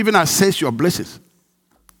 You can't even access your blessings.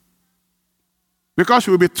 Because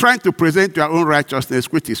you will be trying to present your own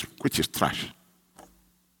righteousness, which is trash.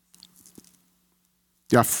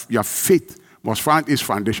 Your faith must find its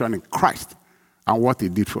foundation in Christ and what he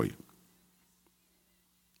did for you.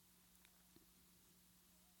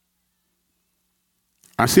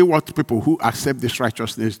 And see what people who accept this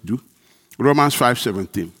righteousness do. Romans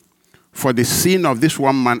 5:17. For the sin of this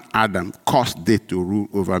one man, Adam, caused death to rule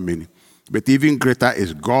over many. But even greater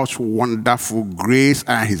is God's wonderful grace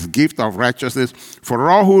and his gift of righteousness.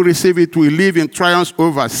 For all who receive it will live in triumph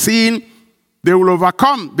over sin. They will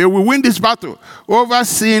overcome. They will win this battle over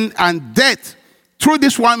sin and death Through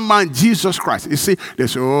this one man, Jesus Christ. You see, they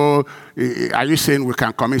say, oh, are you saying we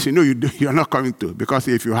can come in? Say, no, you're not coming to. Because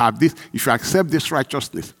if you have this, if you accept this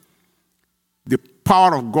righteousness, the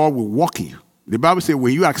power of God will walk in you. The Bible says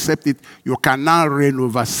when you accept it, you can now reign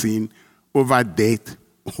over sin, over death,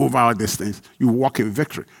 over all these things. You walk in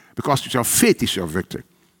victory. Because your faith is your victory.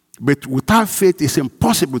 But without faith, it's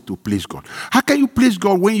impossible to please God. How can you please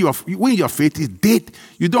God when your faith is dead?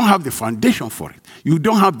 You don't have the foundation for it. You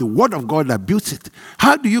don't have the word of God that builds it.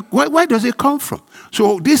 How do you, where does it come from?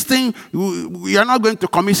 So this thing, you're not going to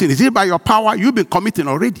commit sin. Is it by your power? You've been committing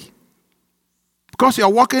already. Because you're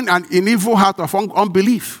walking in evil heart of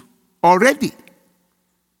unbelief already.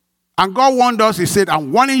 And God warned us, he said,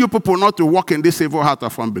 I'm warning you people not to walk in this evil heart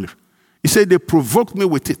of unbelief. He said, they provoked me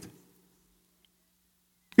with it.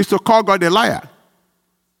 It's to call God a liar.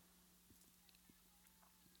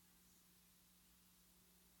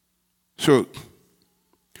 So,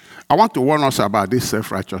 I want to warn us about this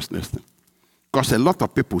self-righteousness thing. Because a lot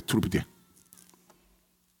of people troop there.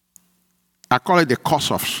 I call it the curse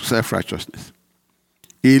of self-righteousness.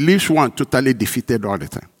 It leaves one totally defeated all the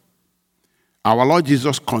time. Our Lord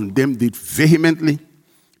Jesus condemned it vehemently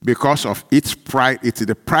because of its pride. It's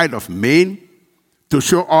the pride of men to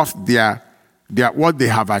show off their what they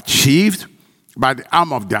have achieved by the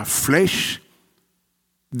arm of their flesh.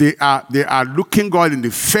 They are looking God in the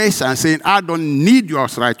face and saying, I don't need your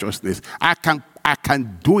righteousness. I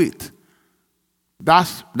can do it.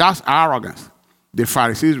 That's arrogance. The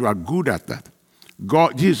Pharisees were good at that.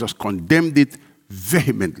 Jesus condemned it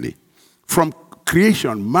vehemently. From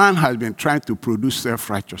creation, man has been trying to produce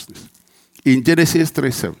self-righteousness. In Genesis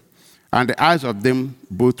 3:7, and the eyes of them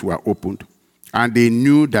both were opened, and they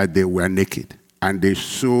knew that they were naked. And they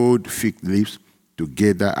sewed fig leaves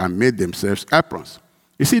together and made themselves aprons.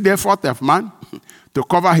 You see the effort of man to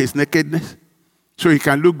cover his nakedness so he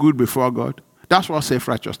can look good before God? That's what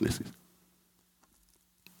self-righteousness is.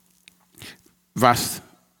 Verse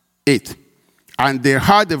 8. And they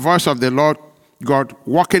heard the voice of the Lord God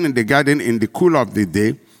walking in the garden in the cool of the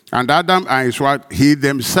day, and Adam and his wife hid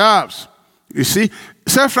themselves. You see,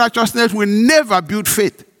 self-righteousness will never build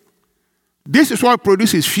faith. This is what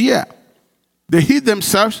produces fear. They hid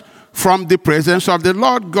themselves from the presence of the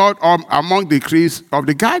Lord God among the trees of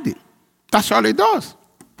the garden. That's all it does.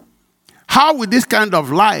 How will this kind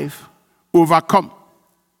of life overcome?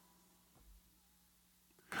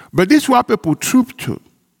 But this is what people troop to.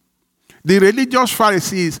 The religious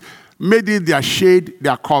Pharisees made it their shade,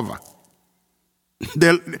 their cover.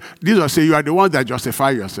 Jesus said, you are the ones that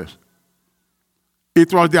justify yourselves.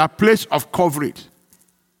 It was their place of coverage.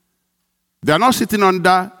 They are not sitting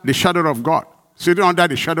under the shadow of God. Sitting under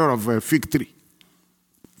the shadow of a fig tree.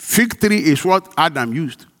 Fig tree is what Adam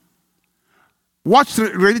used. Watch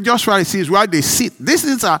religious Pharisees where they sit.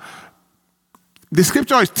 The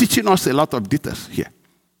scripture is teaching us a lot of details here.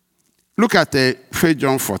 Look at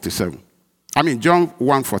John 47. John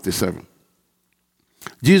 1:47.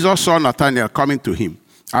 Jesus saw Nathanael coming to him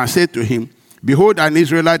and said to him, behold, an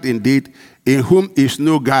Israelite indeed, in whom is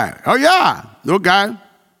no guile. Oh yeah, no guile.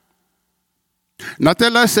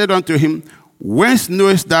 Nathanael said unto him, whence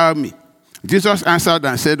knowest thou me? Jesus answered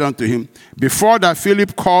and said unto him, before that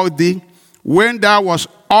Philip called thee, when thou was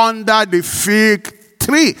under the fig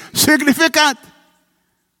tree. Significant.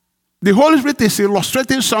 The Holy Spirit is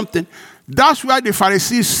illustrating something. That's where the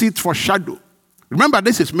Pharisees sit for shadow. Remember,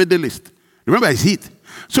 this is Middle East. Remember, it's heat.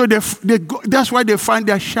 So that's why they find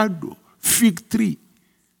their shadow. Fig tree.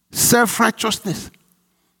 Self-righteousness.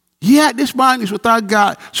 Yeah, this man is without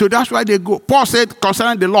God. So that's why they go. Paul said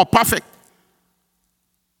concerning the law, perfect.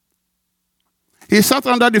 He sat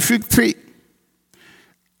under the fig tree.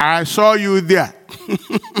 I saw you there.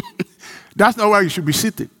 That's not where you should be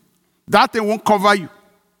sitting. That thing won't cover you.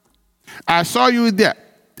 I saw you there.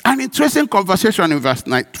 An interesting conversation in verse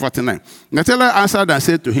 49. Nathanael answered and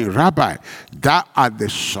said to him, Rabbi, thou art the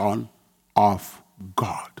Son of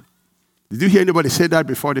God. Did you hear anybody say that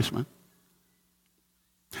before this man?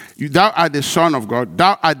 Thou art the Son of God.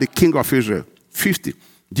 Thou art the King of Israel. 50.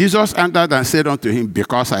 Jesus answered and said unto him,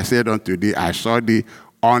 because I said unto thee, I saw thee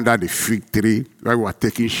under the fig tree where we were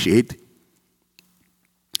taking shade.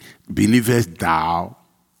 Believest thou?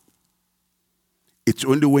 It's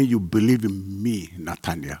only when you believe in me,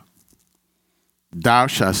 Nathanael, thou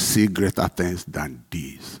shalt see greater things than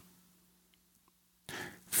these.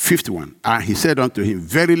 51. And he said unto him,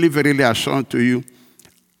 verily, verily, I say unto you,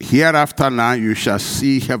 hereafter now you shall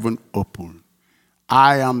see heaven open.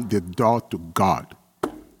 I am the door to God.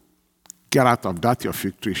 Get out of that your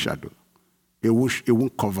fig tree shadow. It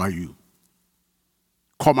won't cover you.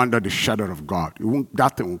 Come under the shadow of God.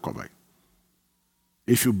 That thing won't cover you.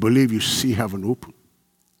 If you believe, you see heaven open.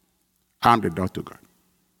 I'm the door to God.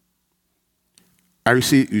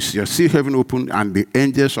 And you see heaven open and the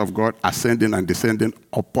angels of God ascending and descending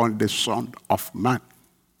upon the Son of Man.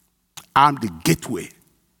 I'm the gateway,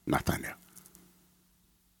 Nathaniel.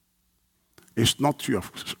 It's not your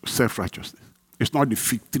self-righteousness. It's not the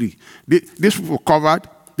fig tree. These people covered,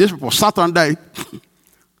 these people sat under it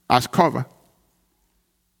as cover.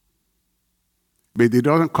 But it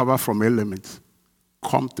doesn't cover from elements.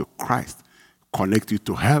 Come to Christ. Connect you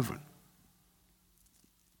to heaven.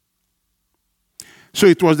 So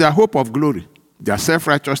it was their hope of glory, their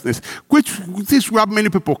self-righteousness, which is where many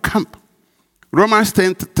people camp. Romans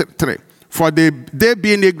 10:3. For they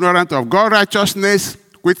being ignorant of God's righteousness,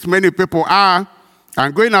 which many people are,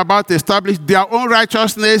 and going about to establish their own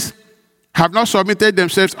righteousness, have not submitted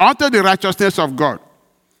themselves unto the righteousness of God.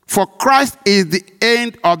 For Christ is the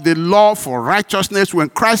end of the law for righteousness. When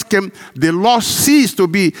Christ came, the law ceased to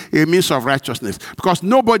be a means of righteousness because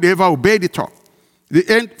nobody ever obeyed it all. The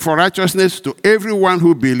end for righteousness to everyone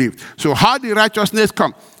who believed. So how did righteousness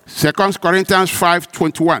come? 2 Corinthians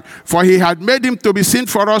 5:21. For he had made him to be sin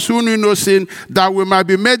for us who knew no sin, that we might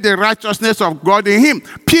be made the righteousness of God in him.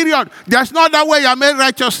 Period. There's no other way you are made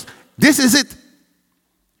righteous. This is it.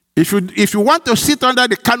 If you want to sit under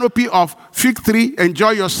the canopy of fig tree,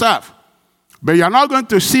 enjoy yourself. But you're not going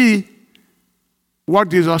to see what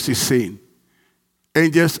Jesus is saying.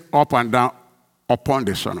 Angels up and down upon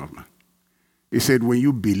the Son of Man. He said, when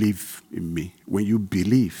you believe in me, when you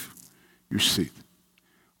believe, you sit.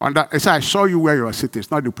 He said, I saw you where you are sitting.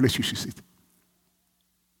 It's not the place you should sit.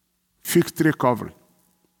 Fig tree covering.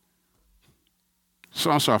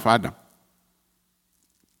 Sons of Adam.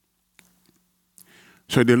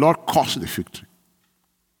 So the Lord cursed the fig tree.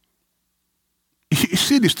 You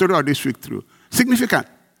see the story of this fig tree. Significant.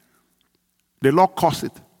 The Lord cursed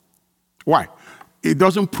it. Why? It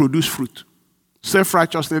doesn't produce fruit.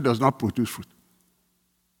 Self-righteousness does not produce fruit.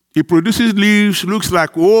 It produces leaves, looks like,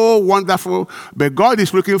 oh, wonderful, but God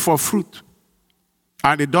is looking for fruit.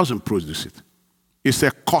 And it doesn't produce it. It's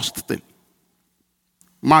a cost thing.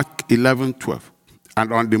 Mark 11:12.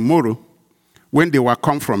 And on the morrow, when they were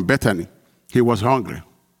come from Bethany, he was hungry.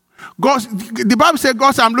 The Bible says,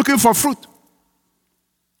 God said, I'm looking for fruit.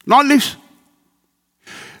 Not leaves.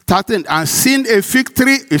 13. And seeing a fig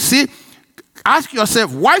tree, you see, ask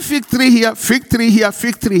yourself, why fig tree here, fig tree here,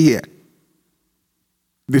 fig tree here?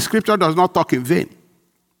 The scripture does not talk in vain.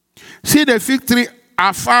 See the fig tree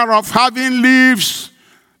afar off having leaves.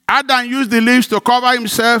 Adam used the leaves to cover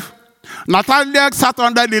himself. Nathanael sat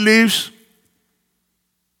under the leaves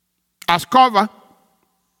as cover.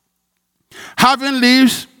 Having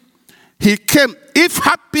leaves, he came, if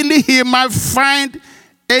happily he might find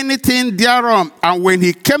anything thereon. And when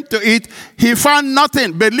he came to it, he found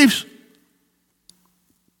nothing but leaves.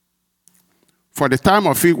 For the time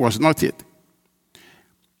of it was not yet.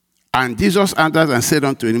 And Jesus answered and said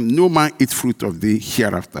unto him, no man eat fruit of thee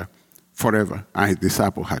hereafter forever. And his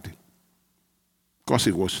disciple had it. Because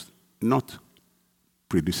it was not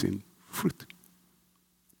producing fruit.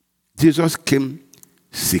 Jesus came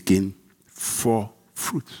seeking for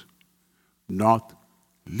fruit, not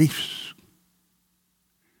leaves.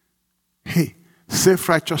 Hey,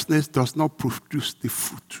 self-righteousness does not produce the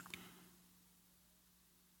fruit.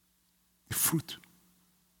 The fruit.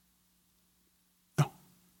 No.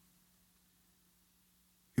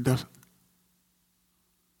 It doesn't.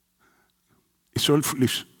 It's all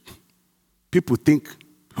leaves. People think,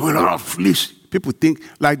 oh, a lot of leaves. People think,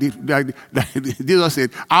 like Jesus said,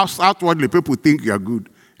 outwardly people think you are good.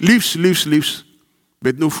 Leaves, leaves, leaves,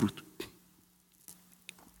 but no fruit.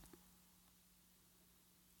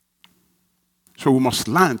 So we must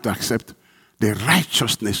learn to accept the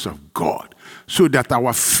righteousness of God so that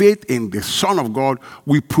our faith in the Son of God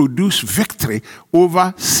will produce victory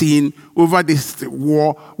over sin, over this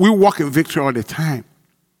war. We walk in victory all the time.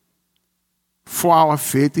 For our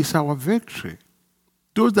faith is our victory.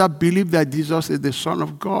 Those that believe that Jesus is the Son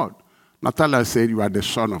of God. Nathanael said, you are the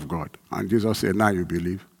Son of God. And Jesus said, now you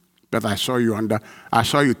believe. But I saw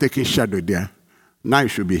you taking shadow there. Now you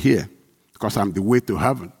should be here because I'm the way to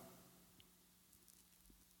heaven.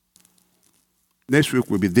 Next week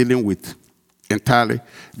we'll be dealing with entirely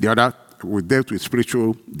we dealt with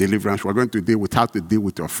spiritual deliverance. We're going to deal with how to deal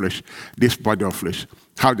with your flesh, this body of flesh,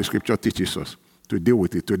 how the scripture teaches us to deal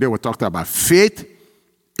with it. Today we talked about faith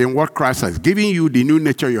in what Christ has given you, the new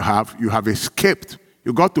nature you have. You have escaped.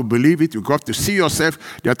 You got to believe it. You got to see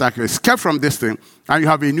yourself that I can escape from this thing. And you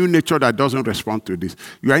have a new nature that doesn't respond to this.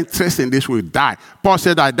 You are interested in this, will die. Paul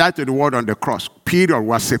said, I died to the world on the cross. Period.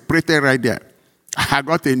 Was separated right there. I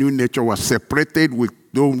got a new nature, was separated with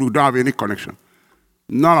those who don't have any connection.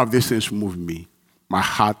 None of these things move me. My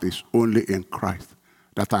heart is only in Christ,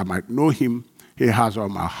 that I might know him. He has all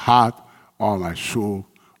my heart, all my soul,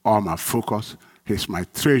 all my focus. He's my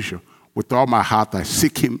treasure. With all my heart, I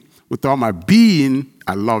seek him. With all my being,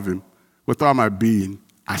 I love him. With all my being,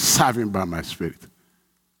 I serve him by my spirit.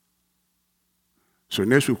 So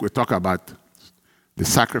next week, we'll talk about the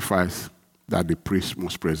sacrifice that the priest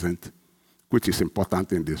must present, which is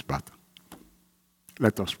important in this battle.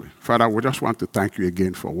 Let us pray. Father, we just want to thank you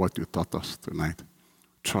again for what you taught us tonight.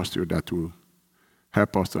 Trust you that will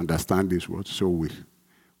help us to understand these words so we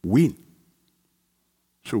win.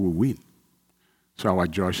 So we win. So our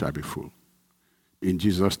joy shall be full. In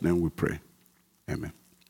Jesus' name we pray. Amen.